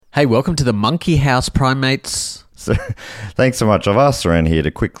Hey, welcome to the Monkey House, primates. So, thanks so much. I've asked around here to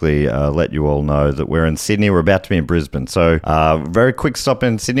quickly let you all know that we're in Sydney. We're about to be in Brisbane. So, very quick stop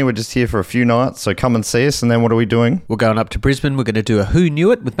in Sydney. We're just here for a few nights. So, come and see us. And then what are we doing? We're going up to Brisbane. We're going to do a Who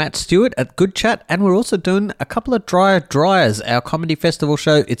Knew It with Matt Stewart at Good Chat. And we're also doing a couple of Dryers, our comedy festival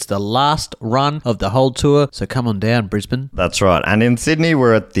show. It's the last run of the whole tour. So, come on down, Brisbane. That's right. And in Sydney,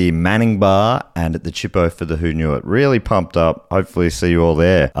 we're at the Manning Bar and at the Chippo for the Who Knew It. Really pumped up. Hopefully, see you all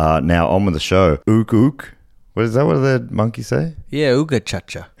there. Now, on with the show. Ook ook. What is that? What do the monkeys say? Yeah, ooga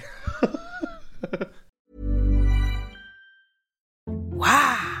cha-cha.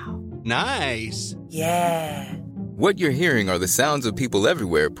 Wow. Nice. Yeah. What you're hearing are the sounds of people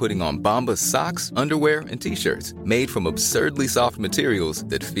everywhere putting on Bombas socks, underwear, and T-shirts made from absurdly soft materials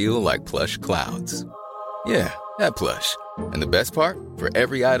that feel like plush clouds. Yeah, that plush. And the best part? For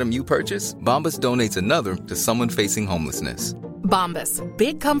every item you purchase, Bombas donates another to someone facing homelessness. Bombas.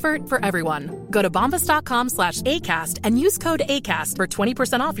 Big comfort for everyone. Go to bombas.com/ACAST and use code ACAST for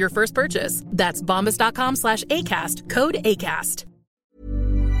 20% off your first purchase. That's bombas.com/ACAST. Code ACAST.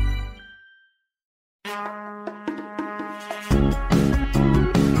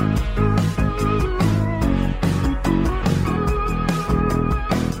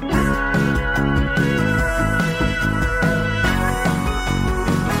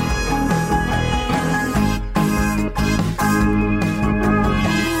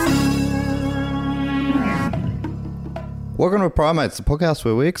 Welcome to Primates, the podcast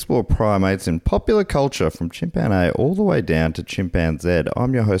where we explore primates in popular culture from chimpanzee all the way down to chimpanzee.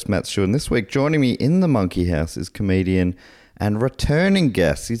 I'm your host, Matt Stewart, and this week joining me in the Monkey House is comedian and returning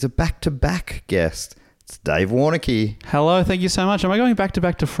guest. He's a back-to-back guest. It's Dave Warneke. Hello, thank you so much. Am I going back to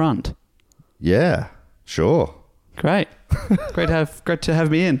back to front? Yeah, sure. Great. Great to have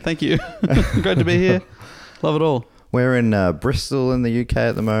me in. Thank you. Great to be here. Love it all. We're in Bristol in the UK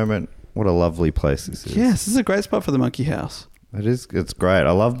at the moment. What a lovely place this is. Yes, this is a great spot for the Monkey House. It is. It's great.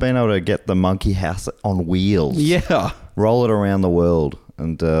 I love being able to get the Monkey House on wheels. Yeah. Roll it around the world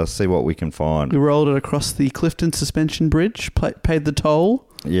and see what we can find. We rolled it across the Clifton Suspension Bridge, paid the toll.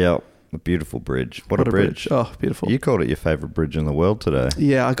 Yeah. A beautiful bridge. What a bridge. Oh, beautiful. You called it your favourite bridge in the world today.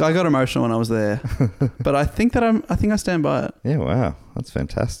 Yeah, I got emotional when I was there. But I think I stand by it. Yeah, wow. That's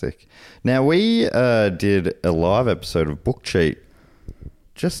fantastic. Now, we did a live episode of Book Cheat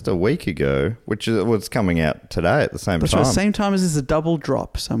just a week ago, which was coming out today at the same time. That's right. Same time as this, a double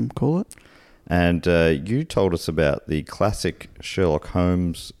drop, some call it. And you told us about the classic Sherlock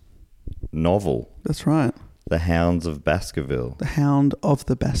Holmes novel. That's right. The Hounds of Baskerville. The Hound of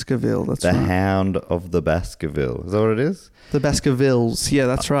the Baskerville. That's right. The Hound of the Baskerville. Is that what it is? The Baskervilles. Yeah,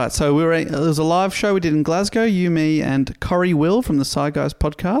 that's right. So it was a live show we did in Glasgow, you, me, and Corrie Will from the Sci Guys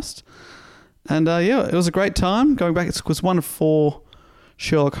podcast. And yeah, it was a great time. Going back, it was one of 4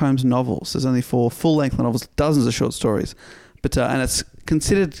 Sherlock Holmes novels. There's only 4 full-length novels, dozens of short stories. But and it's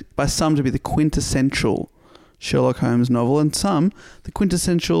considered by some to be the quintessential Sherlock Holmes novel, and some the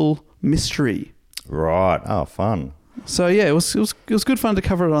quintessential mystery. Right. Oh, fun. So yeah, it was good fun to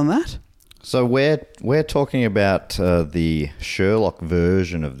cover it on that. So we're talking about the Sherlock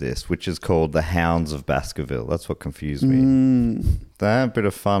version of this, which is called The Hounds of Baskerville. That's what confused me. A bit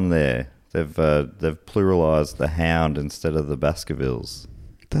of fun there. They've pluralized the hound instead of the Baskervilles.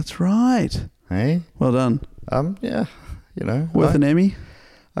 That's right. Hey? Well done. Yeah, you know. Worth an Emmy?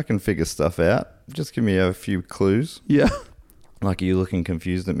 I can figure stuff out. Just give me a few clues. Yeah. Like you looking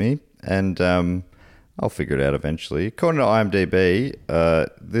confused at me. And I'll figure it out eventually. According to IMDb,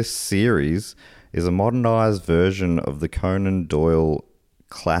 this series is a modernized version of the Conan Doyle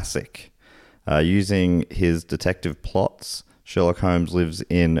classic. Using his detective plots, Sherlock Holmes lives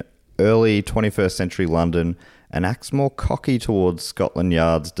in early 21st century London and acts more cocky towards Scotland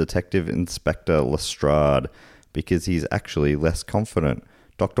Yard's Detective Inspector Lestrade because he's actually less confident.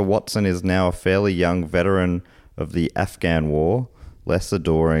 Dr. Watson is now a fairly young veteran of the Afghan War, less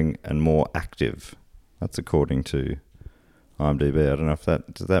adoring and more active. That's according to IMDb. I don't know if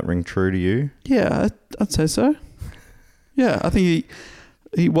does that ring true to you? Yeah, I'd say so. Yeah, I think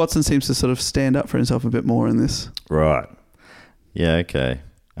Watson seems to sort of stand up for himself a bit more in this. Right. Yeah, okay.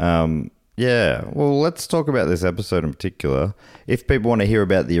 Yeah, well, let's talk about this episode in particular. If people want to hear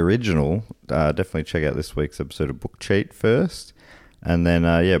about the original, definitely check out this week's episode of Book Cheat first. And then,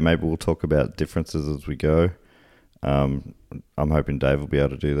 yeah, maybe we'll talk about differences as we go. I'm hoping Dave will be able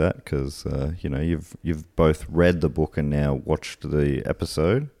to do that because, you know, you've both read the book and now watched the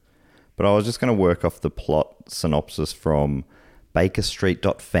episode. But I was just going to work off the plot synopsis from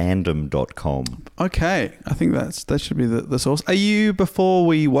bakerstreet.fandom.com. Okay, I think that should be the source. Before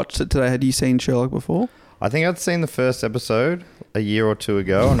we watched it today, had you seen Sherlock before? I think I'd seen the first episode a year or two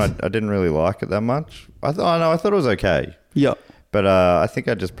ago, and I didn't really like it that much. I thought it was okay. Yeah. But I think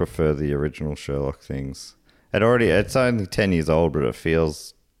I just prefer the original Sherlock things. It's only 10 years old, but it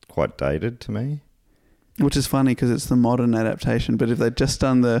feels quite dated to me. Which is funny because it's the modern adaptation. But if they'd just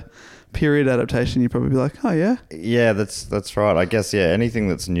done the period adaptation, you'd probably be like, oh, yeah. Yeah, that's right. I guess, yeah, anything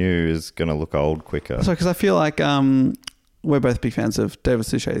that's new is going to look old quicker. So, because I feel like we're both big fans of David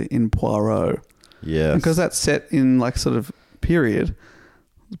Suchet in Poirot. Yeah. Because that's set in like sort of period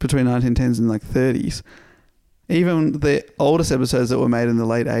between 1910s and like 30s. Even the oldest episodes that were made in the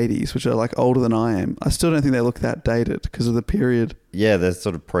late 80s, which are like older than I am, I still don't think they look that dated because of the period. Yeah, they're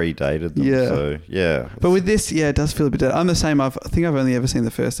sort of predated them. Yeah. So, yeah. But with this, yeah, it does feel a bit dated. I'm the same. I think I've only ever seen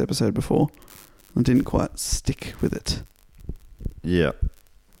the first episode before and didn't quite stick with it. Yeah.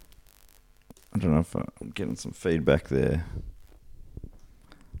 I don't know if I'm getting some feedback there.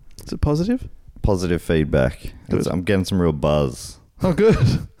 Is it positive? Positive feedback. Good. I'm getting some real buzz. Oh,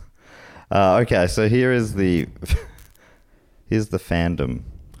 good. Okay, so here's the fandom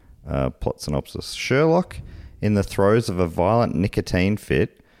plot synopsis. Sherlock, in the throes of a violent nicotine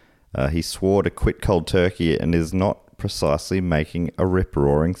fit, he swore to quit cold turkey and is not precisely making a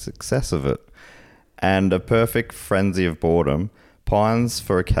rip-roaring success of it. And a perfect frenzy of boredom pines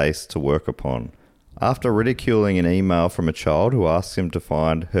for a case to work upon. After ridiculing an email from a child who asks him to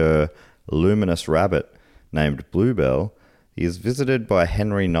find her luminous rabbit named Bluebell, he is visited by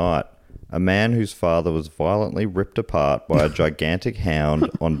Henry Knight, a man whose father was violently ripped apart by a gigantic hound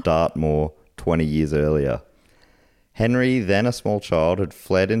on Dartmoor 20 years earlier. Henry, then a small child, had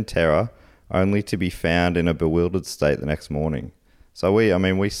fled in terror, only to be found in a bewildered state the next morning. So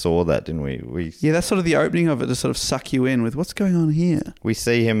we saw that, didn't we? Yeah, that's sort of the opening of it to sort of suck you in with what's going on here. We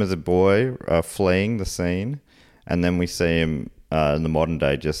see him as a boy fleeing the scene, and then we see him in the modern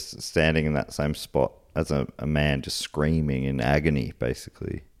day just standing in that same spot as a man just screaming in agony,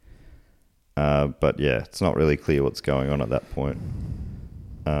 basically. But yeah, it's not really clear what's going on at that point.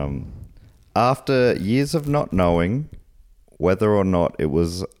 After years of not knowing whether or not it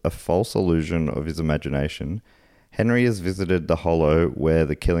was a false illusion of his imagination, Henry has visited the hollow where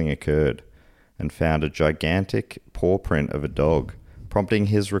the killing occurred and found a gigantic paw print of a dog, prompting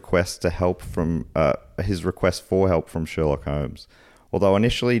his request for help from Sherlock Holmes. Although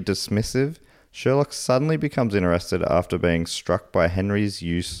initially dismissive, Sherlock suddenly becomes interested after being struck by Henry's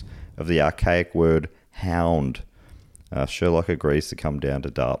use of the archaic word hound. Sherlock agrees to come down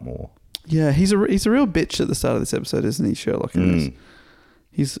to Dartmoor. Yeah, he's a real bitch at the start of this episode, isn't he, Sherlock?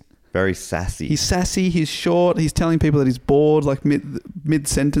 He's very sassy. He's sassy. He's short. He's telling people that he's bored, like mid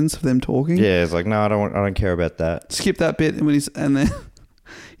sentence of them talking. Yeah, it's like, no, I don't care about that. Skip that bit, and then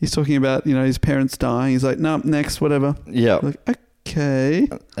he's talking about his parents dying. He's like, no, next, whatever. Yeah. Like, okay.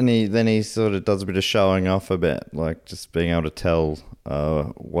 And he sort of does a bit of showing off about like just being able to tell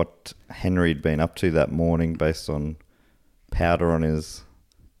what Henry'd been up to that morning based on powder on his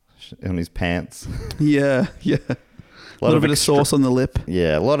pants. Yeah. A little bit of sauce on the lip.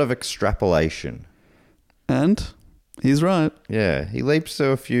 Yeah, a lot of extrapolation. And he's right. Yeah, he leaps to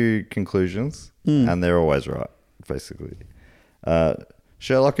a few conclusions, and they're always right, basically.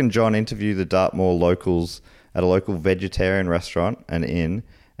 Sherlock and John interview the Dartmoor locals at a local vegetarian restaurant and inn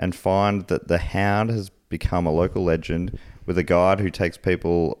and find that the hound has become a local legend with a guide who takes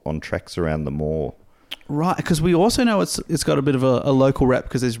people on treks around the moor. Right, because we also know it's got a bit of a local rep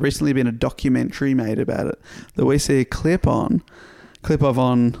because there's recently been a documentary made about it that we see a clip of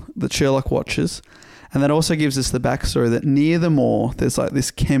on that Sherlock watches, and that also gives us the backstory that near the moor there's like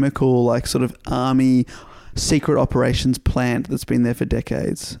this chemical like sort of army secret operations plant that's been there for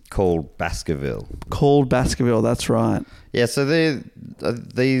decades called Baskerville. That's right. Yeah, so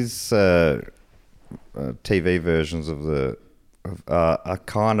these TV versions of are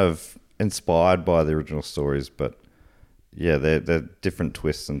kind of inspired by the original stories, but yeah, they're different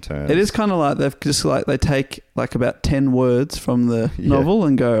twists and turns. It is kind of like they take like about 10 words from the novel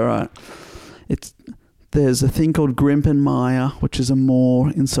and go, all right, there's a thing called Grimpen-Mire, which is a moor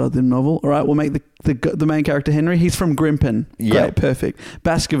inside the novel. All right, we'll make the main character Henry. He's from Grimpen. Yeah, great, perfect.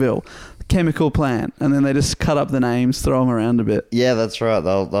 Baskerville, chemical plant, and then they just cut up the names, throw them around a bit. Yeah, that's right.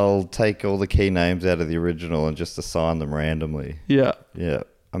 They'll take all the key names out of the original and just assign them randomly. Yeah.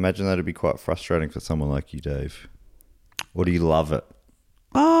 I imagine that'd be quite frustrating for someone like you, Dave. Or do you love it?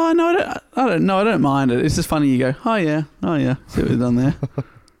 Oh no, I don't know. I don't mind it. It's just funny. You go, oh yeah. See what we've done there.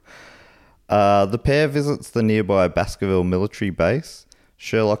 The pair visits the nearby Baskerville military base.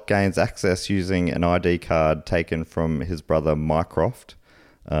 Sherlock gains access using an ID card taken from his brother Mycroft.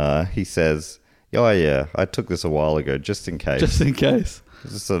 He says, "Oh yeah, I took this a while ago, just in case." Just in case.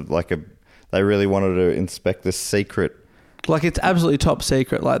 It's just they really wanted to inspect this secret. Like, it's absolutely top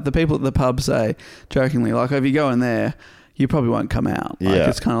secret. Like, the people at the pub say, jokingly, like, if you go in there, you probably won't come out. Like, Yeah.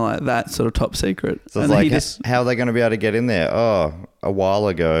 it's kind of like that sort of top secret. So it's And like, he just, how are they going to be able to get in there? Oh, a while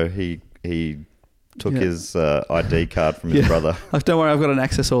ago, he took his ID card from his brother. like, don't worry, I've got an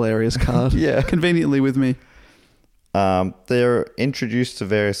access all areas card. Yeah. Conveniently with me. They're introduced to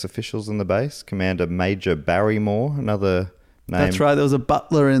various officials in the base. Commander Major Barrymore, another name. That's right. There was a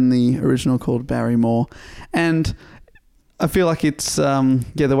butler in the original called Barrymore. And I feel like it's, the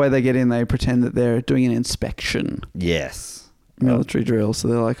way they get in, they pretend that they're doing an inspection. Yes. Military drill. So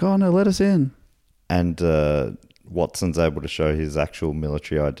they're like, oh, no, let us in. And Watson's able to show his actual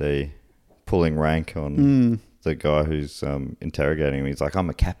military ID, pulling rank on the guy who's interrogating him. He's like, I'm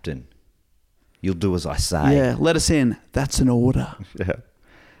a captain. You'll do as I say. Yeah, let us in. That's an order.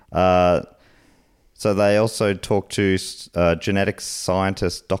 Yeah. So they also talk to genetics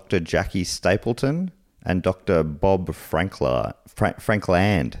scientist Dr. Jackie Stapleton and Dr. Bob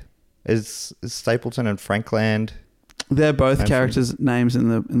Frankland. Is Stapleton and Frankland? They're both characters' names in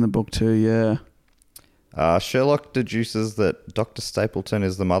the book too, yeah. Sherlock deduces that Dr. Stapleton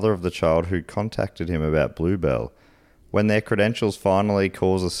is the mother of the child who contacted him about Bluebell. When their credentials finally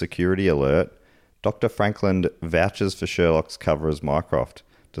cause a security alert, Dr. Frankland vouches for Sherlock's cover as Mycroft,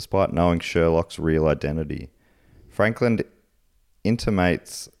 despite knowing Sherlock's real identity. Frankland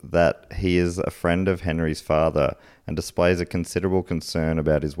intimates that he is a friend of Henry's father and displays a considerable concern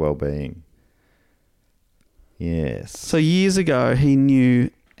about his well-being. Yes. So years ago, he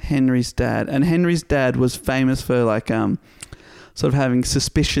knew Henry's dad, and Henry's dad was famous for sort of having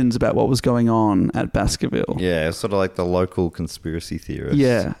suspicions about what was going on at Baskerville. Yeah, it's sort of like the local conspiracy theorist.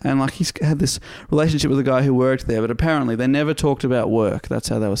 Yeah, and like he's had this relationship with a guy who worked there, but apparently they never talked about work. That's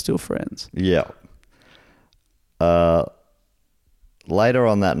how they were still friends. Yeah. Later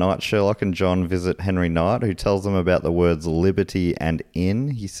on that night, Sherlock and John visit Henry Knight, who tells them about the words liberty and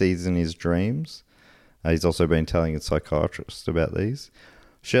inn he sees in his dreams. He's also been telling his psychiatrist about these.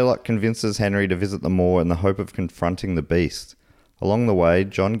 Sherlock convinces Henry to visit the moor in the hope of confronting the beast. Along the way,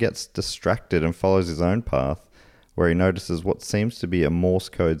 John gets distracted and follows his own path, where he notices what seems to be a Morse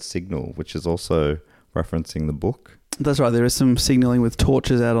code signal, which is also referencing the book. That's right. There is some signalling with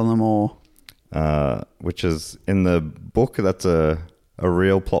torches out on the moor. Which is in the book, that's a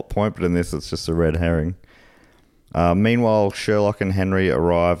real plot point, but in this it's just a red herring. Meanwhile, Sherlock and Henry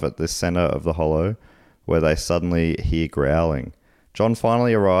arrive at the centre of the hollow, where they suddenly hear growling. John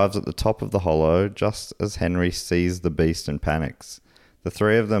finally arrives at the top of the hollow just as Henry sees the beast and panics. The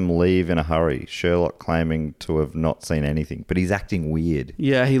three of them leave in a hurry, Sherlock claiming to have not seen anything, but he's acting weird.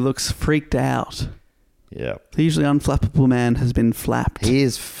 Yeah, he looks freaked out. Yeah. The usually unflappable man has been flapped. He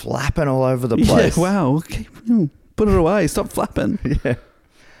is flapping all over the place. Yeah, wow. Okay. Put it away. Stop flapping.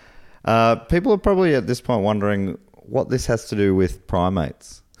 Yeah. People are probably at this point wondering what this has to do with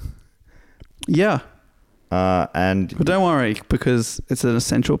primates. Yeah. But don't worry, because it's an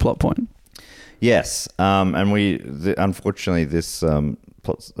essential plot point. Yes. And unfortunately, this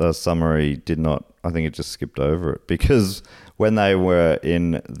plot summary did not, I think it just skipped over it, because when they were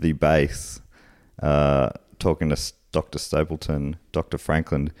in the base talking to Dr. Stapleton, Dr.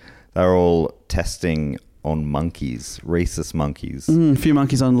 Frankland, they were all testing on monkeys, rhesus monkeys. A few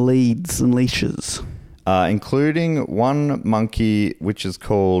monkeys on leads and leashes. Including one monkey which is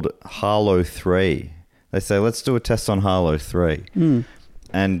called Harlow 3. They say, let's do a test on Harlow 3.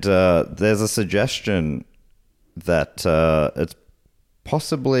 And there's a suggestion that it's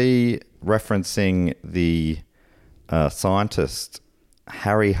possibly referencing the scientist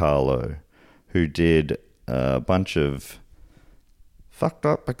Harry Harlow, who did a bunch of fucked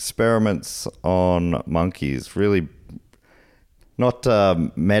up experiments on monkeys. Really not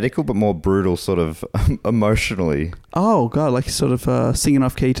medical, but more brutal, sort of emotionally. Oh, God, like he's sort of singing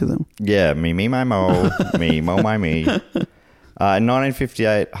off key to them. Yeah, me, my, mo, me, mo, my, me. In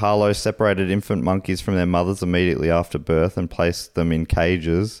 1958, Harlow separated infant monkeys from their mothers immediately after birth and placed them in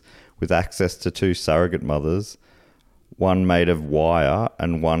cages with access to two surrogate mothers, one made of wire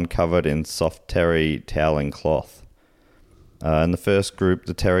and one covered in soft terry toweling cloth. In the first group,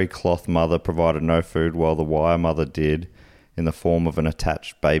 the terry cloth mother provided no food, while the wire mother did, in the form of an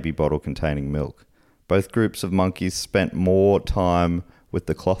attached baby bottle containing milk. Both groups of monkeys spent more time with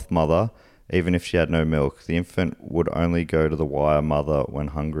the cloth mother, even if she had no milk. The infant would only go to the wire mother when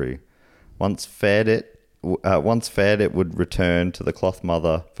hungry. Once fed, it would return to the cloth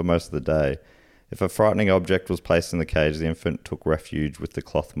mother for most of the day. If a frightening object was placed in the cage, the infant took refuge with the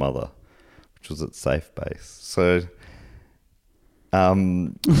cloth mother, which was its safe base. So,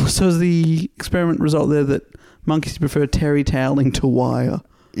 So is the experiment result there that monkeys prefer terry toweling to wire?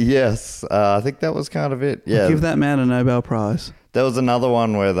 Yes, I think that was kind of it. Yeah, Give that man a Nobel Prize. there was another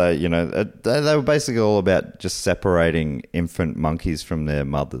one where they were basically all about just separating infant monkeys from their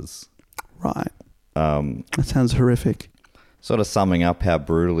mothers. Right. That sounds horrific. Sort of summing up how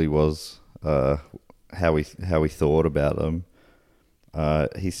brutal he was, how he thought about them.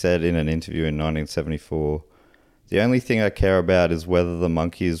 He said in an interview in 1974, "The only thing I care about is whether the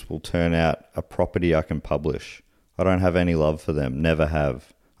monkeys will turn out a property I can publish. I don't have any love for them, never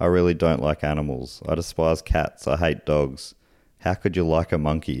have. I really don't like animals. I despise cats. I hate dogs. How could you like a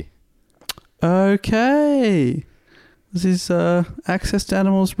monkey?" Okay. Was his access to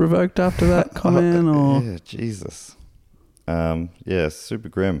animals revoked after that comment? Or Yeah, Jesus. Yeah, super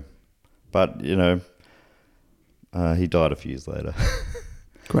grim. But, he died a few years later.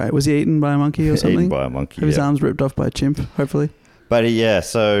 Great. Was he eaten by a monkey or something? Eaten by a monkey, Have his yeah. arms ripped off by a chimp, hopefully? But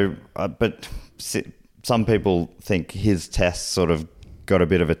some people think his tests sort of got a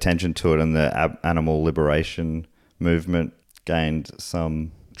bit of attention to it, and the animal liberation movement gained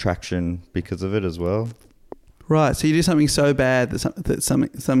some traction because of it as well. Right. So you do something so bad that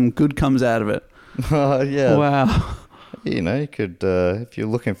some good comes out of it. Yeah. Wow. You could, if you're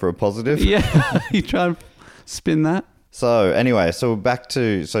looking for a positive. Yeah. You try and spin that. So anyway, so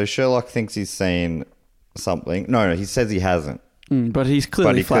Sherlock thinks he's seen something. No, he says he hasn't. But he's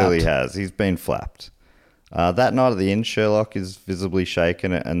clearly flapped. Clearly has. He's been flapped. That night at the inn, Sherlock is visibly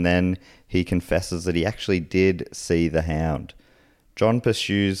shaken, and then he confesses that he actually did see the hound. John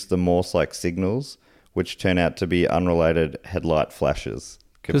pursues the Morse-like signals, which turn out to be unrelated headlight flashes.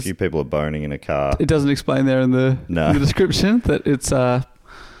 A few people are boning in a car. It doesn't explain there in the description that it's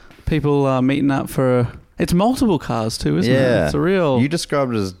people meeting up for... It's multiple cars too, isn't it? It's a real... You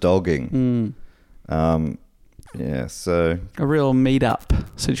described it as dogging. Yeah, so... A real meet-up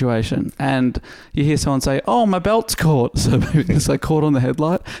situation. And you hear someone say, "Oh, my belt's caught." So maybe it's like caught on the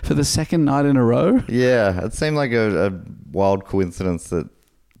headlight for the second night in a row. Yeah, it seemed like a wild coincidence that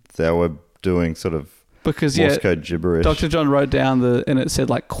they were doing sort of because Morse code gibberish. Dr. John wrote down and it said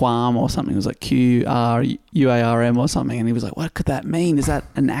like Quam or something. It was like QRUARM or something. And he was like, what could that mean? Is that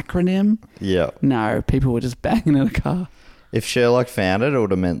an acronym? Yeah. No, people were just banging in a car. If Sherlock found it, it would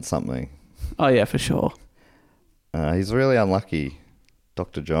have meant something. Oh, yeah, for sure. He's really unlucky,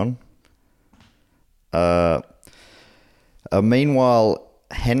 Dr. John. Meanwhile,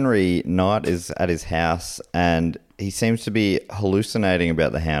 Henry Knight is at his house and he seems to be hallucinating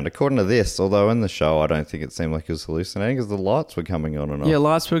about the hound. According to this, although in the show I don't think it seemed like he was hallucinating because the lights were coming on and off. Yeah,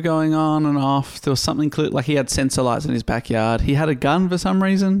 lights were going on and off. There was something like he had sensor lights in his backyard. He had a gun for some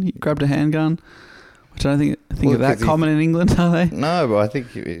reason. He grabbed a handgun, which I don't think are that common in England, are they? No, but I think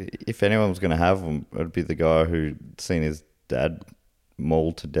if anyone was going to have them, it would be the guy who'd seen his dad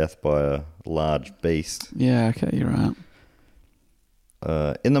mauled to death by a large beast. Yeah, okay, you're right.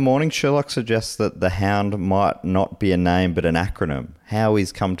 In the morning, Sherlock suggests that the hound might not be a name but an acronym. How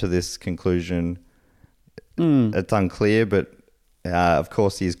he's come to this conclusion, it's unclear, but of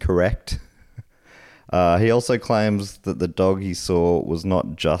course he's correct. He also claims that the dog he saw was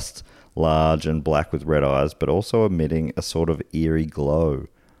not just large and black with red eyes, but also emitting a sort of eerie glow.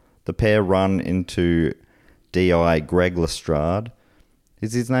 The pair run into D.I. Greg Lestrade.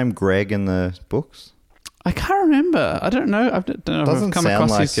 Is his name Greg in the books? I can't remember. I don't know. I don't know if I've come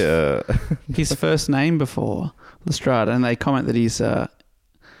across his first name before, Lestrade, and they comment that he's got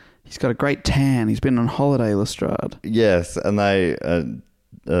a great tan. He's been on holiday, Lestrade. Yes, and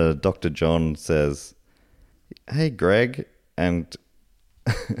Dr. John says, "Hey, Greg," and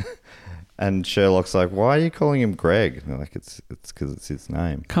and Sherlock's like, "Why are you calling him Greg?" And they're like, it's because it's his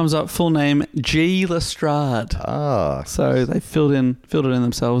name. Comes up full name G. Lestrade. Ah, so they filled it in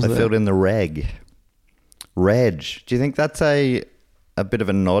themselves. They filled in the Reg. Reg. Do you think that's a bit of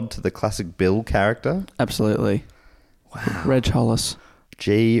a nod to the classic Bill character? Absolutely. Wow. Reg Hollis.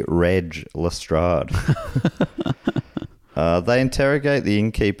 G. Reg Lestrade. They interrogate the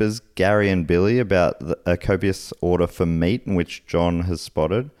innkeepers, Gary and Billy, about a copious order for meat in which John has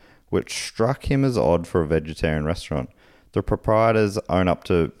spotted, which struck him as odd for a vegetarian restaurant. The proprietors own up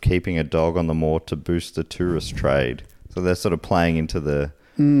to keeping a dog on the moor to boost the tourist trade. So they're sort of playing into the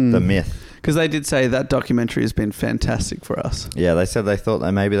myth. Because they did say that documentary has been fantastic for us. Yeah, they said they thought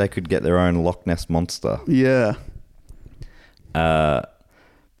that maybe they could get their own Loch Ness Monster. Yeah.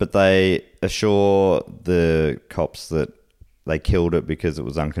 But they assure the cops that they killed it because it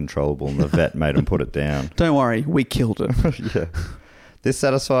was uncontrollable and the vet made them put it down. Don't worry, we killed it. Yeah. This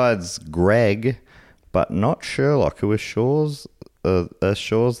satisfies Greg, but not Sherlock, who assures that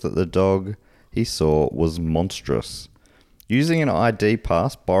the dog he saw was monstrous. Using an ID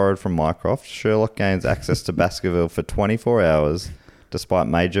pass borrowed from Mycroft, Sherlock gains access to Baskerville for 24 hours despite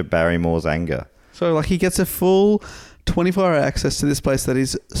Major Barrymore's anger. So, like, he gets a full 24-hour access to this place that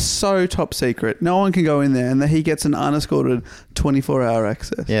is so top secret. No one can go in there, and then he gets an unescorted 24-hour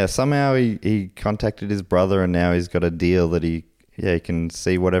access. Yeah, somehow he contacted his brother, and now he's got a deal that he can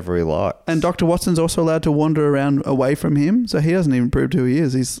see whatever he likes. And Dr. Watson's also allowed to wander around away from him, so he doesn't even prove who he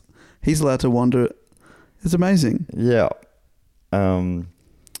is. He's allowed to wander. It's amazing. Yeah.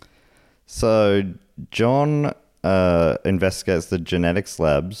 So John investigates the genetics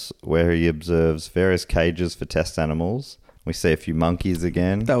labs where he observes various cages for test animals. We see a few monkeys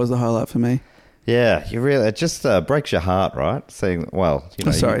again. That was the highlight for me. Yeah, it just breaks your heart, right? Seeing, well, you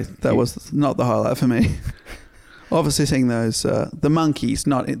know. That was not the highlight for me. Obviously, seeing those the monkeys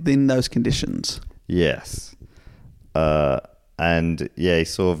not in those conditions. Yes, and yeah, he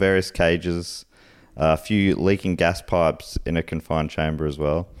saw various cages, a few leaking gas pipes in a confined chamber as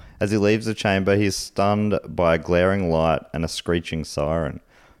well. As he leaves the chamber, he is stunned by a glaring light and a screeching siren.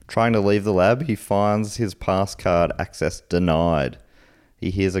 Trying to leave the lab, he finds his pass card access denied.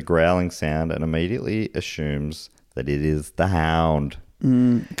 He hears a growling sound and immediately assumes that it is the Hound.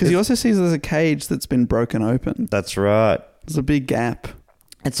 Because he also sees there's a cage that's been broken open. That's right. There's a big gap.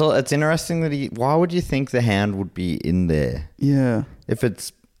 It's interesting that why would you think the Hound would be in there? Yeah. If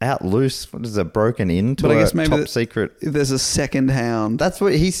it's out loose, what is it, broken into But I guess maybe top secret? There's a second Hound. That's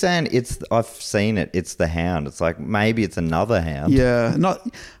what he's saying. I've seen it. It's the Hound. It's like maybe it's another Hound. Yeah.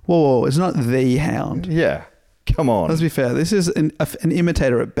 Whoa, it's not the Hound. Yeah. Come on. Let's be fair. This is an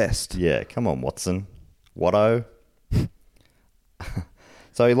imitator at best. Yeah. Come on, Watson. Watto.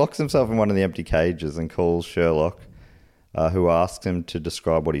 So he locks himself in one of the empty cages and calls Sherlock, who asks him to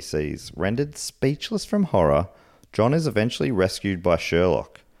describe what he sees. Rendered speechless from horror, John is eventually rescued by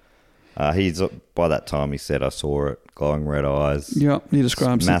Sherlock. By that time, he said, I saw it, glowing red eyes. Yeah, he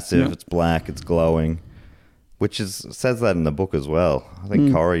describes it's massive, it. Yeah. It's black, it's glowing, says that in the book as well. I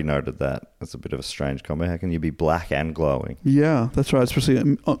think Corrie noted that. That's a bit of a strange comment. How can you be black and glowing? Yeah, that's right,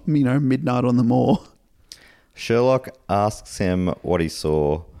 especially, midnight on the moor. Sherlock asks him what he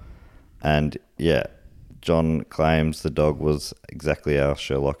saw, and John claims the dog was exactly how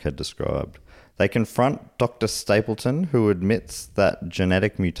Sherlock had described. They confront Dr. Stapleton, who admits that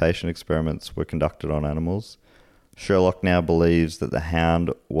genetic mutation experiments were conducted on animals. Sherlock now believes that the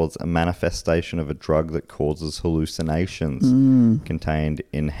Hound was a manifestation of a drug that causes hallucinations contained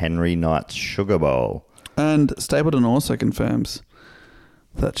in Henry Knight's sugar bowl. And Stapleton also confirms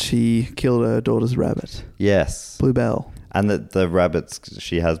that she killed her daughter's rabbit. Yes. Bluebell. And that the rabbits,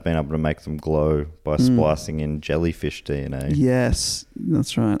 she has been able to make them glow by splicing in jellyfish DNA. Yes,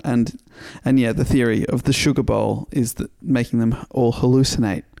 that's right. And yeah, the theory of the sugar bowl is that making them all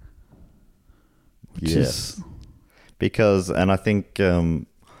hallucinate. Which is... And I think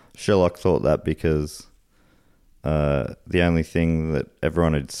Sherlock thought that because the only thing that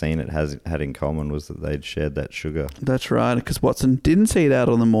everyone had seen it had in common was that they'd shared that sugar. That's right, because Watson didn't see it out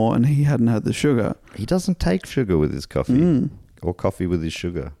on the moor and he hadn't had the sugar. He doesn't take sugar with his coffee or coffee with his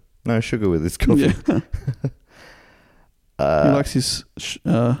sugar. No, sugar with his coffee. Yeah. He likes his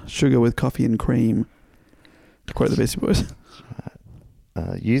sugar with coffee and cream, to quote the Beastie Boys.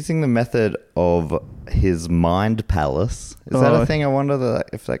 Using the method of his mind palace. Is that a thing? I wonder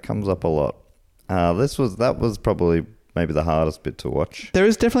if that comes up a lot. That was probably maybe the hardest bit to watch. There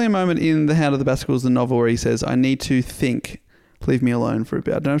is definitely a moment in The Hound of the Baskervilles, the novel, where he says, I need to think, leave me alone for a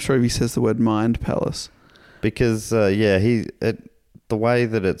bit. I'm not sure if he says the word mind palace. Because, the way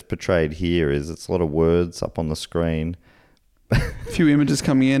that it's portrayed here is it's a lot of words up on the screen. A few images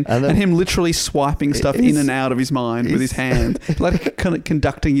coming in and him literally swiping stuff in and out of his mind with his hand, like kind of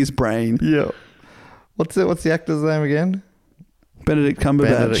conducting his brain. Yeah. What's the actor's name again? Benedict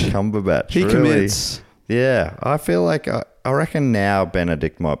Cumberbatch. He really commits. Yeah. I feel like I reckon now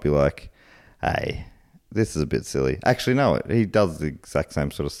Benedict might be like, hey, this is a bit silly. Actually, no, he does the exact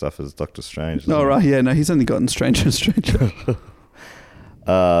same sort of stuff as Doctor Strange. Oh, right. Yeah, no, he's only gotten stranger and stranger.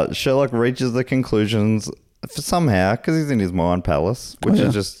 Sherlock reaches the conclusions somehow, because he's in his mind palace, which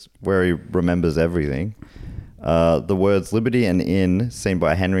is just where he remembers everything. The words Liberty and Inn, seen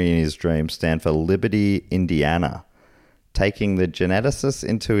by Henry in his dream, stand for Liberty, Indiana. Taking the geneticists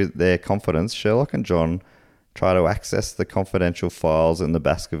into their confidence, Sherlock and John try to access the confidential files in the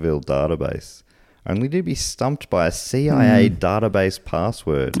Baskerville database, only to be stumped by a CIA database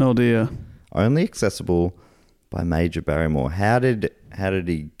password. Oh dear. Only accessible by Major Barrymore. How did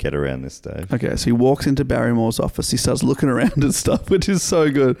he get around this, Dave? Okay, so he walks into Barrymore's office. He starts looking around and stuff, which is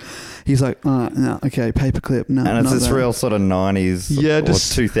so good. He's like, no, okay, paperclip, no. And it's this real sort of 90s or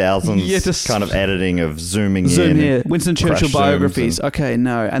 2000s kind of editing of zoom in. Here. Winston Churchill biographies. Okay,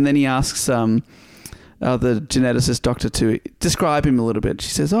 no. And then he asks the geneticist doctor to describe him a little bit. She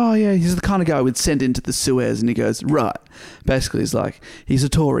says, oh, yeah, he's the kind of guy we'd send into the Suez. And he goes, right. Basically, he's like, he's a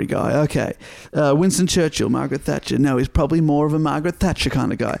Tory guy. Okay. Winston Churchill, Margaret Thatcher. No, he's probably more of a Margaret Thatcher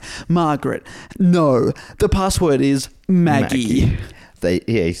kind of guy. Margaret. No. The password is Maggie.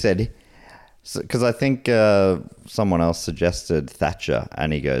 He said, because I think someone else suggested Thatcher,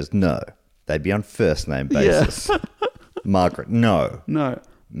 and he goes, no, they'd be on first name basis. Yeah. Margaret, no. No.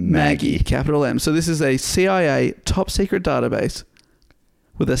 Maggie, capital M. So this is a CIA top secret database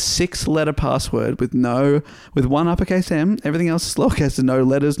with a 6-letter password with one uppercase M, everything else is lowercase, no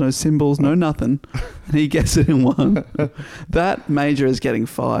letters, no symbols, no nothing. And he gets it in one. That major is getting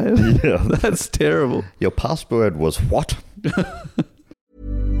fired. Yeah. That's terrible. Your password was what?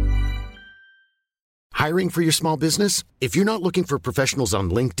 Hiring for your small business? If you're not looking for professionals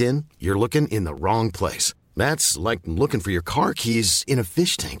on LinkedIn, you're looking in the wrong place. That's like looking for your car keys in a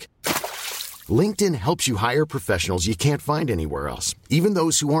fish tank. LinkedIn helps you hire professionals you can't find anywhere else, even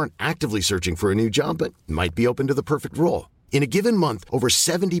those who aren't actively searching for a new job but might be open to the perfect role. In a given month, over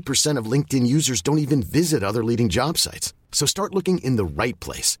 70% of LinkedIn users don't even visit other leading job sites. So start looking in the right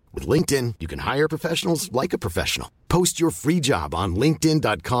place. With LinkedIn, you can hire professionals like a professional. Post your free job on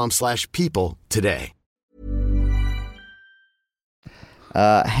linkedin.com/people today.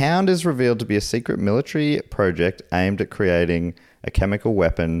 Hound is revealed to be a secret military project aimed at creating a chemical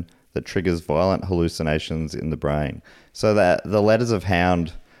weapon that triggers violent hallucinations in the brain. So that the letters of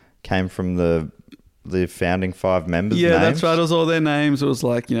Hound came from the founding 5 members' names. Yeah, that's right. It was all their names. It was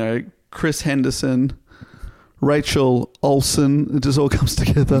like, Chris Henderson, Rachel Olsen. It just all comes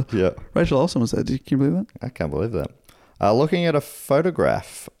together. Yeah. Rachel Olsen was there. Can you believe that? I can't believe that. Looking at a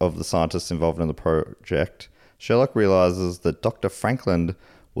photograph of the scientists involved in the project, Sherlock realizes that Dr. Franklin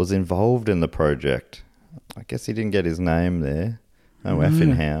was involved in the project. I guess he didn't get his name there. No F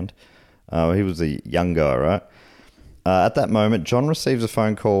in Hound. He was a young guy, right? At that moment, John receives a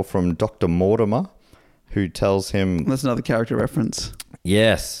phone call from Dr. Mortimer, who tells him... That's another character reference.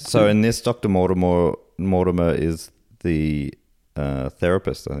 Yes. So in this, Dr. Mortimer is the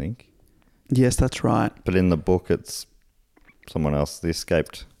therapist, I think. Yes, that's right. But in the book, it's someone else, the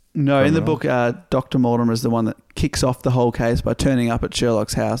escaped... No, in the book, Dr. Mortimer is the one that kicks off the whole case by turning up at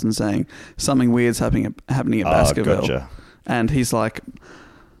Sherlock's house and saying something weird's happening at Baskerville. Gotcha. And he's like,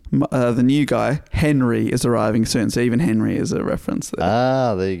 the new guy, Henry, is arriving soon. So even Henry is a reference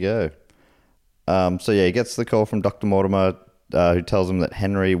there. There you go. So yeah, he gets the call from Dr. Mortimer, who tells him that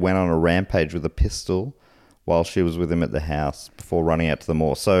Henry went on a rampage with a pistol while she was with him at the house before running out to the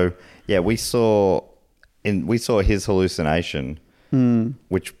moor. So yeah, we saw his hallucination.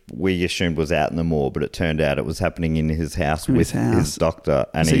 Which we assumed was out in the moor, but it turned out it was happening in his house with his doctor,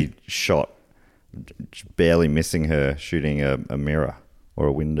 and he shot, barely missing her, shooting a mirror or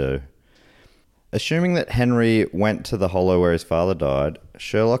a window. Assuming that Henry went to the hollow where his father died,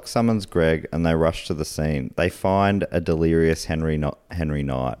 Sherlock summons Greg and they rush to the scene. They find a delirious Henry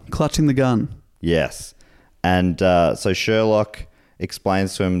Knight. Clutching the gun. Yes. And so Sherlock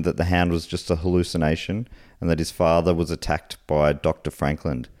explains to him that the Hound was just a hallucination and that his father was attacked by Dr.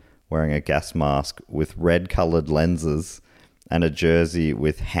 Franklin wearing a gas mask with red-coloured lenses and a jersey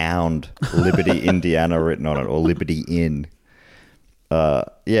with Hound, Liberty, Indiana written on it, or Liberty Inn.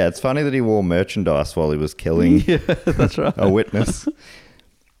 Yeah, it's funny that he wore merchandise while he was killing that's right. a witness.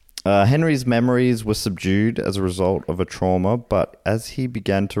 Henry's memories were subdued as a result of a trauma, but as he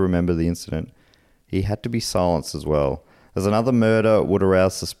began to remember the incident, he had to be silenced as well, as another murder would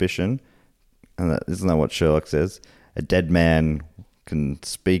arouse suspicion. And isn't that what Sherlock says? A dead man can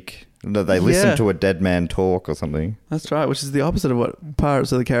speak. No, they listen to a dead man talk or something. That's right, which is the opposite of what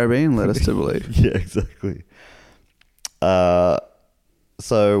Pirates of the Caribbean led us to believe. Yeah, exactly.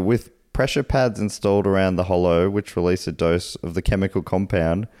 So with pressure pads installed around the hollow, which release a dose of the chemical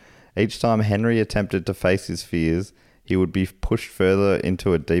compound, each time Henry attempted to face his fears, he would be pushed further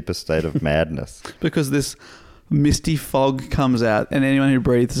into a deeper state of madness. Because this misty fog comes out and anyone who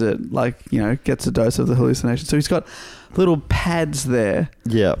breathes it, gets a dose of the hallucination. So he's got little pads there.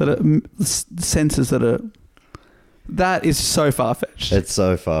 Yeah. That are sensors that are... That is so far-fetched. It's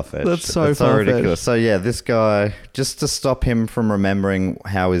so far-fetched. That's so far-fetched. Ridiculous. So yeah, this guy, just to stop him from remembering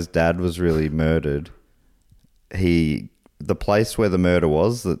how his dad was really murdered, the place where the murder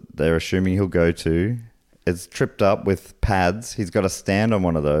was that they're assuming he'll go to, is tripped up with pads. He's got to stand on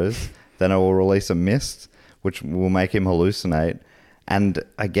one of those. Then it will release a mist, which will make him hallucinate. And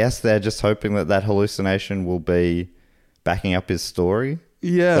I guess they're just hoping that hallucination will be backing up his story.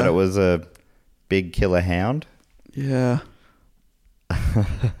 Yeah. That it was a big killer hound. Yeah.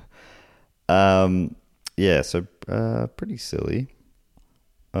 Yeah, so pretty silly.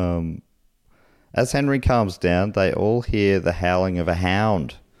 As Henry calms down, they all hear the howling of a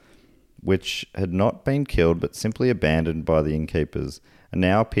hound, which had not been killed but simply abandoned by the innkeepers, and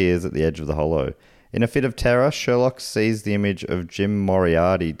now appears at the edge of the hollow. In a fit of terror, Sherlock sees the image of Jim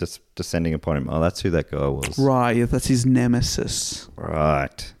Moriarty descending upon him. Oh, that's who that guy was. Right, yeah, that's his nemesis.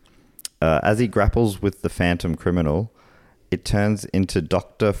 Right. As he grapples with the phantom criminal, it turns into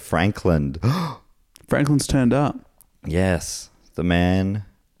Dr. Frankland. Franklin's turned up. Yes, the man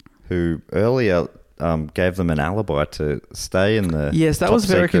who earlier gave them an alibi to stay in the Yes, that top was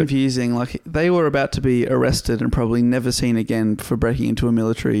very secret. confusing. Like, they were about to be arrested and probably never seen again for breaking into a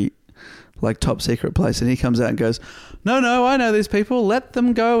military, like, top secret place. And he comes out and goes, no, I know these people. Let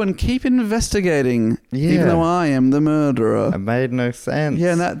them go and keep investigating, Yeah. even though I am the murderer. It made no sense.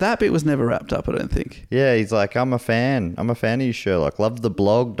 Yeah, and that bit was never wrapped up, I don't think. Yeah, he's like, I'm a fan. I'm a fan of you, Sherlock. Love the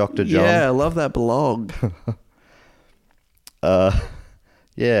blog, Dr. John. Yeah, I love that blog.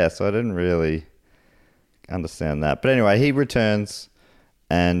 Yeah, so I didn't really understand that. But anyway, he returns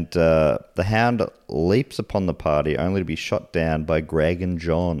and the hound leaps upon the party only to be shot down by Greg and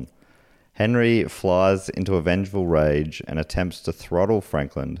John. Henry flies into a vengeful rage and attempts to throttle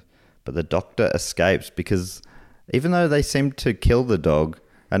Franklin, but the doctor escapes because even though they seemed to kill the dog,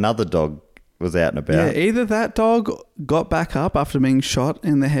 another dog was out and about. Yeah, either that dog got back up after being shot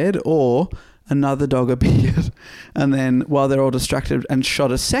in the head, or another dog appeared, and then while they're all distracted and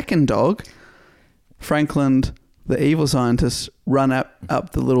shot a second dog, Franklin, the evil scientist, ran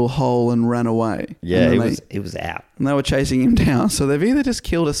up the little hole and ran away. Yeah, And it was out. And they were chasing him down. So they've either just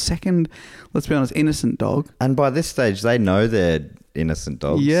killed a second, let's be honest, innocent dog. And by this stage, they know they're innocent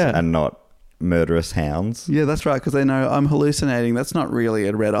dogs Yeah. and not murderous hounds. Yeah, that's right, because they know I'm hallucinating. That's not really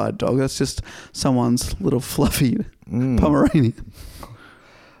a red-eyed dog. That's just someone's little fluffy Pomeranian.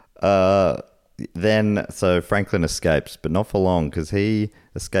 Then, so Franklin escapes, but not for long because he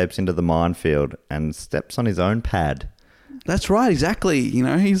escapes into the minefield and steps on his own pad. That's right, exactly. You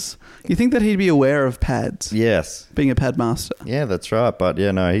know, you think that he'd be aware of pads, Yes. being a pad master. Yeah, that's right. But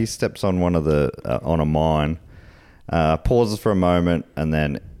yeah, no, he steps on one of the, on a mine, pauses for a moment, and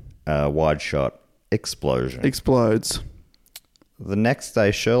then wide shot, explosion. Explodes. The next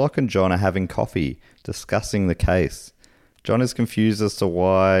day, Sherlock and John are having coffee, discussing the case. John is confused as to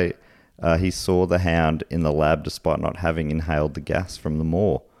why he saw the hound in the lab despite not having inhaled the gas from the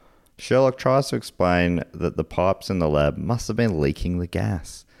moor. Sherlock tries to explain that the pipes in the lab must have been leaking the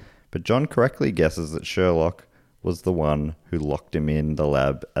gas, but John correctly guesses that Sherlock was the one who locked him in the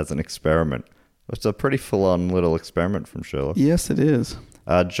lab as an experiment. It's a pretty full-on little experiment from Sherlock. Yes, it is.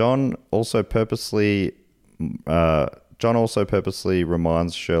 John also purposely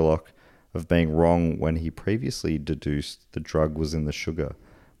reminds Sherlock of being wrong when he previously deduced the drug was in the sugar,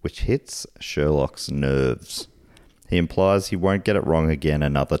 which hits Sherlock's nerves. He implies he won't get it wrong again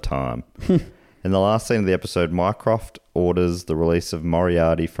another time. In the last scene of the episode, Mycroft orders the release of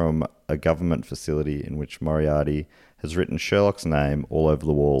Moriarty from a government facility in which Moriarty has written Sherlock's name all over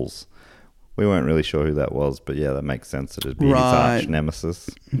the walls. We weren't really sure who that was, but yeah, that makes sense. It'd be his arch nemesis.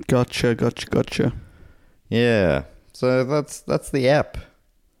 Gotcha. Yeah, so that's the app.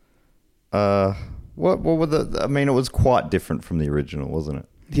 What were the? I mean, it was quite different from the original, wasn't it?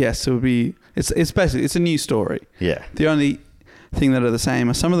 Yes, it would be. It's basically it's a new story. Yeah. The only thing that are the same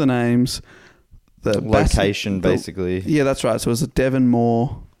are some of the names, the Location, basically. Yeah, that's right. So it was a Devon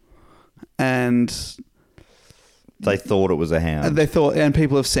Moor, and They thought it was a hound. they thought, and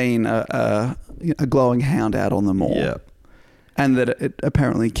people have seen a glowing hound out on the moor. Yeah. And that it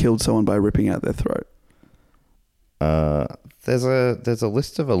apparently killed someone by ripping out their throat. There's a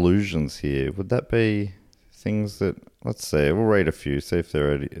list of illusions here. Would that be things that? Let's see. We'll read a few. See if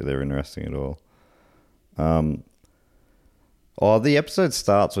they're interesting at all. The episode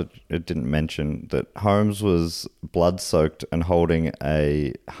starts with, it didn't mention that Holmes was blood-soaked and holding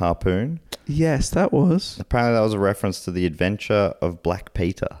a harpoon. Yes, that was. Apparently, that was a reference to the adventure of Black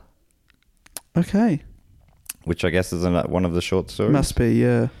Peter, Okay. which I guess is one of the short stories. Must be,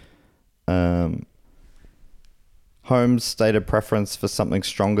 yeah. Holmes' stated preference for something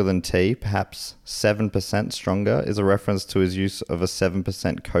stronger than tea, perhaps 7% stronger, is a reference to his use of a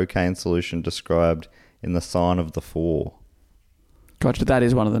 7% cocaine solution described in The Sign of the Four. Gotcha. That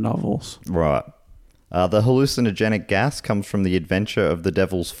is one of the novels. Right. The hallucinogenic gas comes from The Adventure of the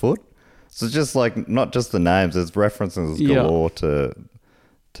Devil's Foot. So it's just like, not just the names, there's references galore to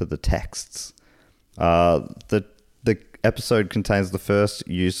the texts. The episode contains the first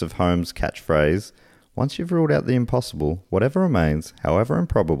use of Holmes' catchphrase, "Once you've ruled out the impossible, whatever remains, however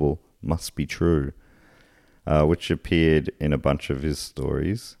improbable, must be true," which appeared in a bunch of his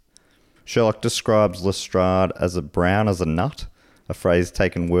stories. Sherlock describes Lestrade as brown as a nut, a phrase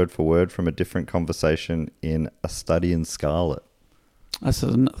taken word for word from a different conversation in A Study in Scarlet. That's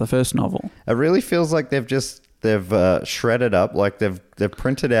the first novel. It really feels like they've shredded up, like they've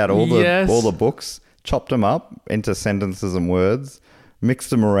printed out all the books, chopped them up into sentences and words, mixed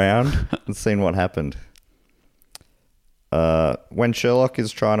them around, and seen what happened. When Sherlock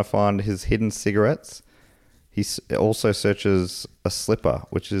is trying to find his hidden cigarettes, he also searches a slipper,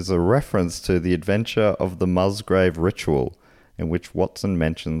 which is a reference to the adventure of the Musgrave ritual, in which Watson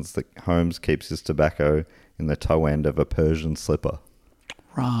mentions that Holmes keeps his tobacco in the toe end of a Persian slipper.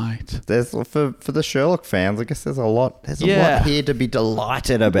 Right. There's for the Sherlock fans, I guess there's a lot here to be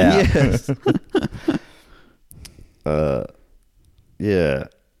delighted about. Yes.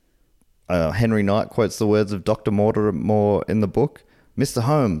 Henry Knight quotes the words of Dr. Mortimer in the book. Mr.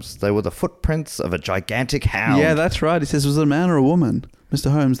 Holmes, they were the footprints of a gigantic hound. Yeah, that's right. He says, was it a man or a woman?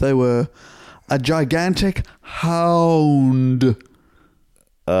 Mr. Holmes, they were a gigantic hound.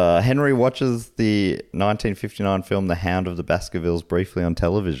 Henry watches the 1959 film The Hound of the Baskervilles briefly on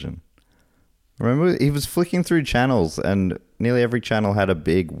television. Remember, he was flicking through channels and nearly every channel had a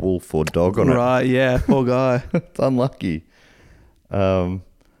big wolf or dog on it. Right, yeah, poor guy. It's unlucky. So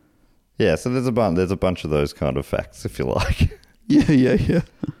there's a bunch of those kind of facts, if you like. Yeah.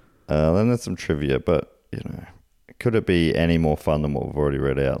 Then there's some trivia, but, could it be any more fun than what we've already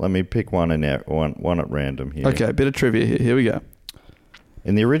read out? Let me pick one at random here. Okay, a bit of trivia here. Here we go.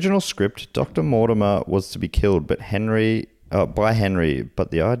 In the original script, Dr. Mortimer was to be killed by Henry,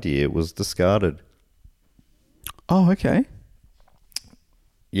 but the idea was discarded. Oh, okay.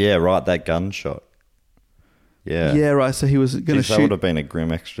 Yeah, right, that gunshot. Yeah. Yeah, right, so he was going to shoot... That would have been a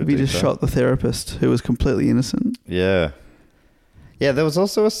grim extra. He just shot the therapist, who was completely innocent. Yeah. Yeah, there was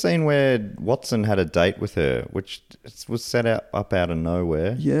also a scene where Watson had a date with her, which was set up out of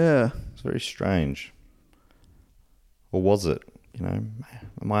nowhere. Yeah. It's very strange. Or was it? Am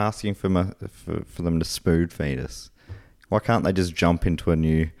I asking for them to spoon feed us? Why can't they just jump into a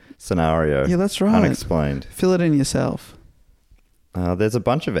new scenario? Yeah, that's right. Unexplained. Fill it in yourself. There's a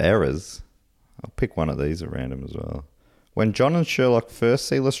bunch of errors. I'll pick one of these at random as well. When John and Sherlock first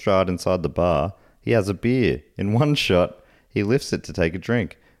see Lestrade inside the bar, he has a beer. In one shot, he lifts it to take a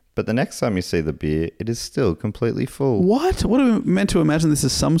drink. But the next time you see the beer, it is still completely full. What? What are we meant to imagine this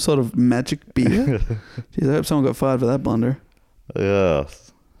is some sort of magic beer? Jeez, I hope someone got fired for that blunder. Yeah,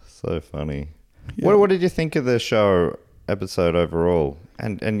 so funny. Yeah. What did you think of the show episode overall?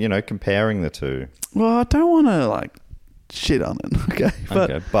 And comparing the two? Well, I don't want to shit on it,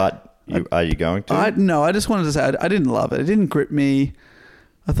 okay? But are you going to? No, I just wanted to say I didn't love it. It didn't grip me.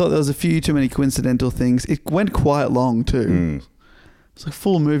 I thought there was a few too many coincidental things. It went quite long too. It's like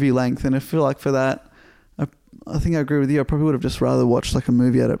full movie length, and I feel like for that, I think I agree with you. I probably would have just rather watched a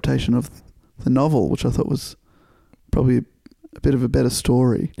movie adaptation of the novel, which I thought was probably a bit of a better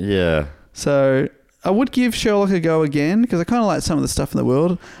story. Yeah. So I would give Sherlock a go again because I kind of like some of the stuff in the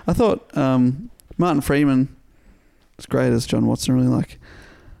world. I thought Martin Freeman was great as John Watson. Really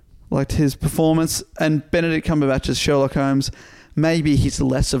liked his performance, and Benedict Cumberbatch as Sherlock Holmes. Maybe he's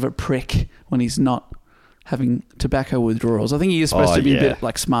less of a prick when he's not having tobacco withdrawals. I think he is supposed to be a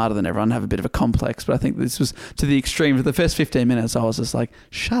bit smarter than everyone, have a bit of a complex, but I think this was to the extreme. For the first 15 minutes, I was just like,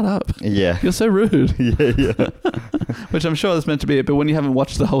 shut up. Yeah. You're so rude. Yeah. Which I'm sure that's meant to be it, but when you haven't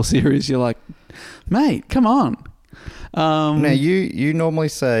watched the whole series, you're like, mate, come on. Now, you normally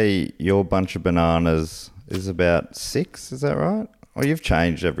say your bunch of bananas is about 6, is that right? Well, you've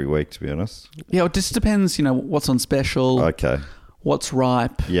changed every week, to be honest. Yeah, it just depends, what's on special. Okay. What's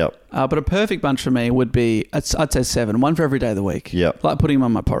ripe. Yep. But a perfect bunch for me would be, I'd say 7. One for every day of the week. Yep. Like putting them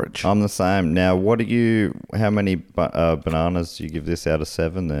on my porridge. I'm the same. Now, how many bananas do you give this out of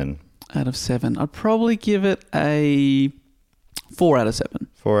 7 then? Out of 7. I'd probably give it a 4 out of 7.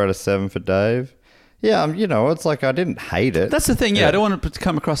 4 out of 7 for Dave. Yeah, it's like I didn't hate it. That's the thing, yeah. I don't want it to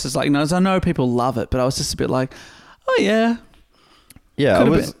come across as as I know people love it, but I was just a bit like, oh yeah.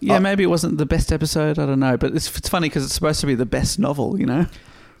 Yeah, maybe it wasn't the best episode. I don't know, but it's funny because it's supposed to be the best novel,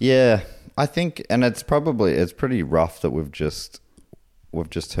 Yeah, I think, and it's pretty rough that we've just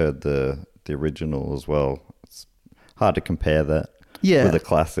heard the original as well. It's hard to compare that with a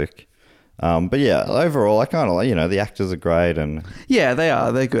classic. But yeah, overall, I kind of the actors are great and yeah, they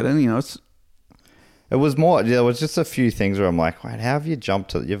are. They're good, and it's. It was more. There was just a few things where I'm like, wait, how have you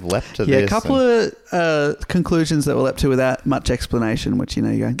jumped to? You've leapt to this. Yeah, a couple of conclusions that were leapt to without much explanation. Which you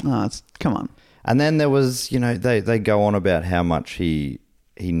go, come on. And then there was, they go on about how much he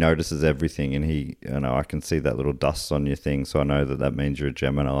notices everything, and I can see that little dust on your thing, so I know that means you're a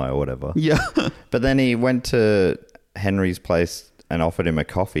Gemini or whatever. Yeah. But then he went to Henry's place and offered him a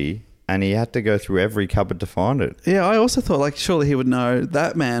coffee, and he had to go through every cupboard to find it. Yeah, I also thought, like, surely he would know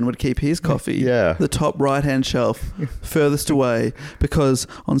that man would keep his coffee Yeah. the top right-hand shelf furthest away, because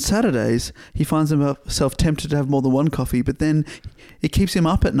on Saturdays he finds himself tempted to have more than one coffee, but then it keeps him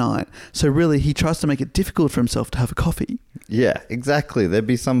up at night. So really he tries to make it difficult for himself to have a coffee. Yeah, exactly. There'd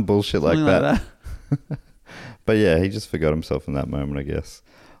be some bullshit like Something that. But yeah, he just forgot himself in that moment, I guess.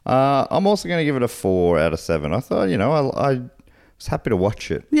 I'm also going to give it a 4 out of 7. I thought, I was happy to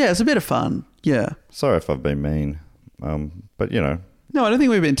watch it. Yeah, it's a bit of fun. Yeah. Sorry if I've been mean. But, No, I don't think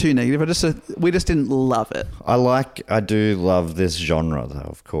we've been too negative. We just didn't love it. I do love this genre, though,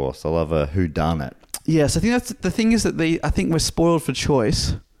 of course. I love a whodunit. Yes, I think that's the thing is that I think we're spoiled for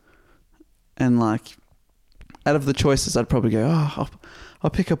choice. And like, out of the choices, I'd probably go, I'll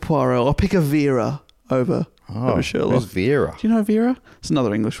pick a Poirot. I'll pick a Vera over Sherlock. Who's Vera? Do you know Vera? It's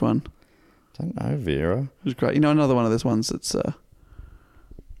another English one. Don't know Vera. It was great. Another one of those ones that's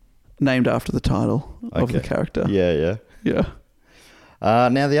named after the title of the character. Yeah. Yeah.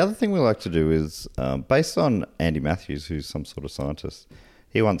 Now, the other thing we like to do is, based on Andy Matthews, who's some sort of scientist,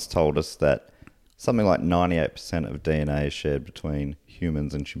 he once told us that something like 98% of DNA is shared between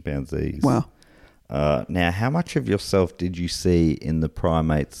humans and chimpanzees. Wow. Now, how much of yourself did you see in the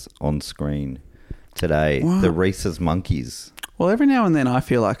primates on screen today? Wow. The rhesus monkeys. Well, every now and then I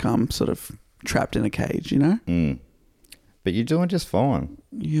feel like I'm sort of trapped in a cage, But you're doing just fine.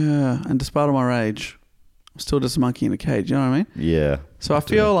 Yeah, and despite all my rage, I'm still just a monkey in a cage, you know what I mean? Yeah. So I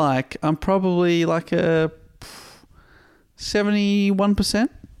feel like I'm probably like a 71%.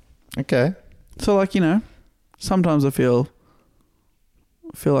 Okay. So like, sometimes I feel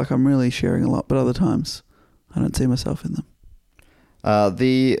like I'm really sharing a lot, but other times I don't see myself in them.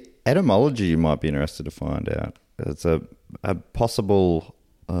 The etymology you might be interested to find out. It's a possible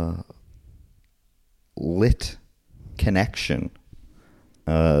lit connection.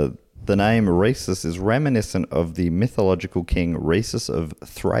 The name Rhesus is reminiscent of the mythological king Rhesus of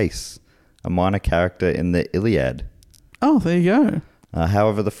Thrace, a minor character in the Iliad. Oh, there you go.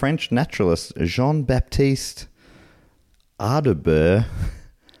 However, the French naturalist Jean-Baptiste Ardebert,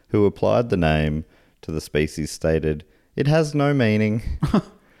 who applied the name to the species, stated, "It has no meaning."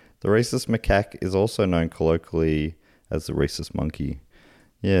 The rhesus macaque is also known colloquially as the rhesus monkey.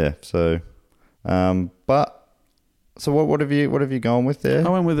 Yeah, so... So what have you gone with there? I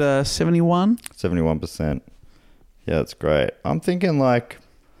went with a 71. 71%. Yeah, that's great. I'm thinking I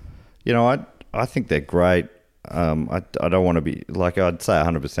think they're great. I don't want to be I'd say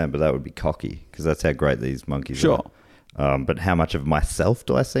 100%, but that would be cocky because that's how great these monkeys Sure. are. But how much of myself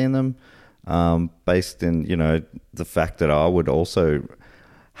do I see in them? Based in the fact that I would also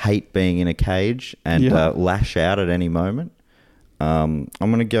hate being in a cage and lash out at any moment. I'm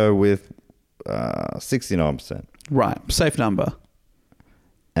going to go with 69%. Right, safe number.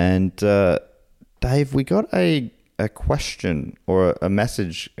 And Dave, we got a question or a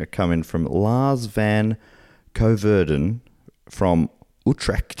message come in from Lars van Coverden from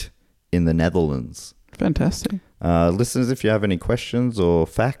Utrecht in the Netherlands. Fantastic. Listeners, if you have any questions or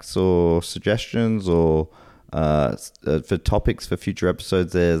facts or suggestions or for topics for future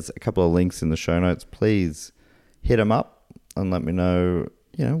episodes, there's a couple of links in the show notes. Please hit them up and let me know,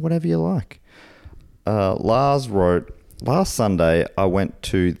 whatever you like. Lars wrote, "Last Sunday, I went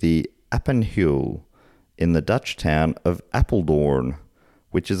to the Appenhul in the Dutch town of Apeldoorn,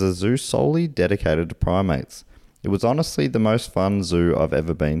 which is a zoo solely dedicated to primates. It was honestly the most fun zoo I've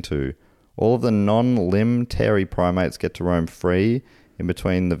ever been to. All of the non-limb-terry primates get to roam free in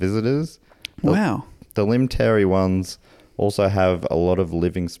between the visitors. Wow. The limb-terry ones also have a lot of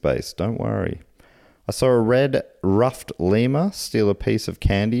living space, don't worry. I saw a red ruffed lemur steal a piece of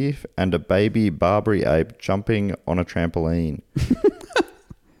candy and a baby Barbary ape jumping on a trampoline.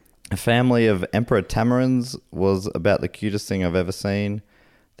 A family of emperor tamarins was about the cutest thing I've ever seen.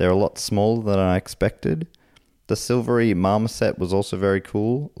 They're a lot smaller than I expected. The silvery marmoset was also very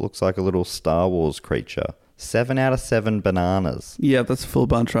cool. Looks like a little Star Wars creature. 7 out of 7 bananas. Yeah, that's a full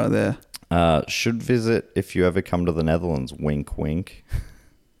bunch right there. Should visit if you ever come to the Netherlands. Wink, wink.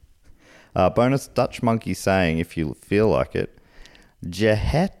 Bonus Dutch monkey saying, if you feel like it. Je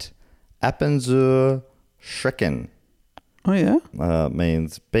het Appenzuur schrikken. Oh, yeah?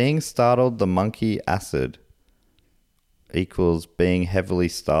 Means being startled, the monkey acid equals being heavily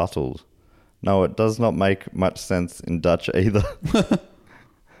startled. No, it does not make much sense in Dutch either.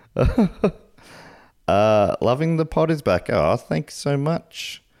 Loving the pod is back. Oh, thanks so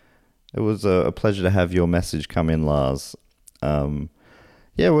much. It was a pleasure to have your message come in, Lars.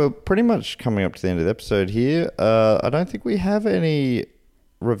 Yeah, we're pretty much coming up to the end of the episode here. I don't think we have any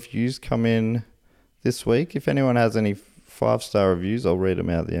reviews come in this week. If anyone has any 5-star reviews. I'll read them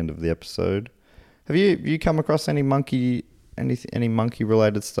out at the end of the episode. Have you come across any monkey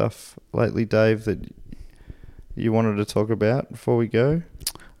related stuff lately, Dave, that you wanted to talk about before we go?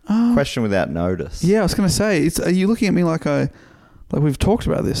 Question without notice. Yeah, I was going to say, are you looking at me like we've talked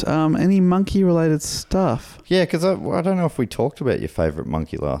about this? Any monkey related stuff? Yeah, because I don't know if we talked about your favourite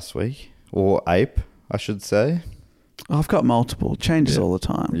monkey last week. Or ape, I should say. I've got multiple. Changes all the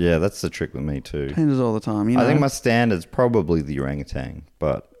time. Yeah, that's the trick with me too. Changes all the time. You know? I think my standard's probably the orangutan,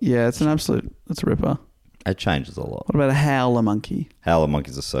 but... Yeah, it's a ripper. It changes a lot. What about a howler monkey? Howler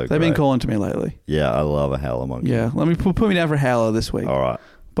monkeys are so great. They've been calling to me lately. Yeah, I love a howler monkey. Yeah, let me put me down for a howler this week. All right.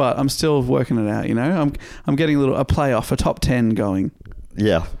 But I'm still working it out, you know? I'm getting a playoff, a top 10 going.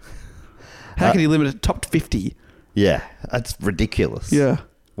 Yeah. How can you limit it to top 50? Yeah, that's ridiculous. Yeah.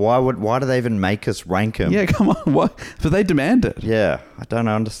 Why do they even make us rank them? Yeah, come on. What? But they demand it. Yeah, I don't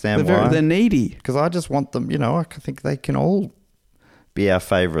understand why. They're needy. Because I just want them, I think they can all be our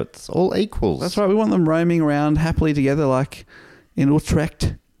favourites, all equals. That's right. We want them roaming around happily together like in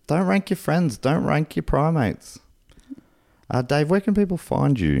Utrecht. Don't rank your friends. Don't rank your primates. Dave, where can people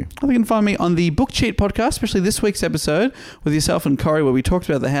find you? They can find me on the Book Cheat podcast, especially this week's episode with yourself and Corey, where we talked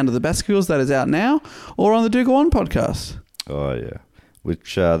about The Hound of the Baskervilles. That is out now. Or on the Do Go On podcast. Oh, yeah.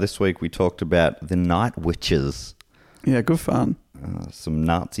 Which this week we talked about the Night Witches. Yeah, good fun. Some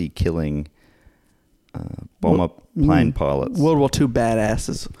Nazi killing bomber plane pilots. World War II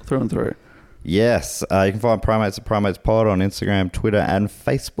badasses through and through. Yes. You can find Primates at Primates Pod on Instagram, Twitter and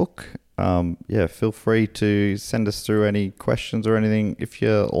Facebook. Feel free to send us through any questions or anything if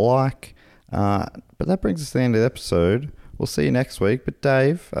you like. But that brings us to the end of the episode. We'll see you next week. But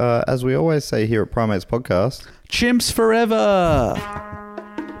Dave, as we always say here at Primates Podcast... Chimps forever!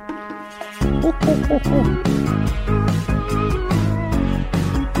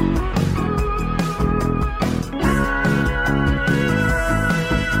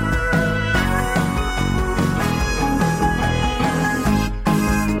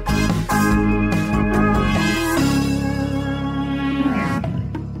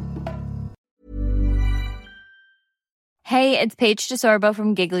 Hey, it's Paige DeSorbo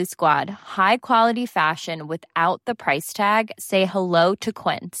from Giggly Squad. High quality fashion without the price tag. Say hello to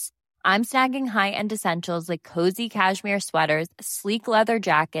Quince. I'm snagging high-end essentials like cozy cashmere sweaters, sleek leather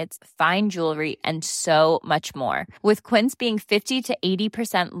jackets, fine jewelry, and so much more. With Quince being 50 to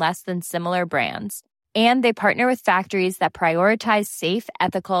 80% less than similar brands. And they partner with factories that prioritize safe,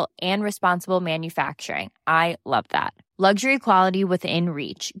 ethical, and responsible manufacturing. I love that. Luxury quality within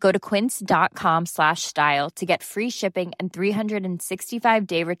reach. Go to quince.com/style to get free shipping and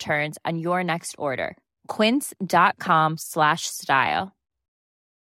 365-day returns on your next order. Quince.com/style.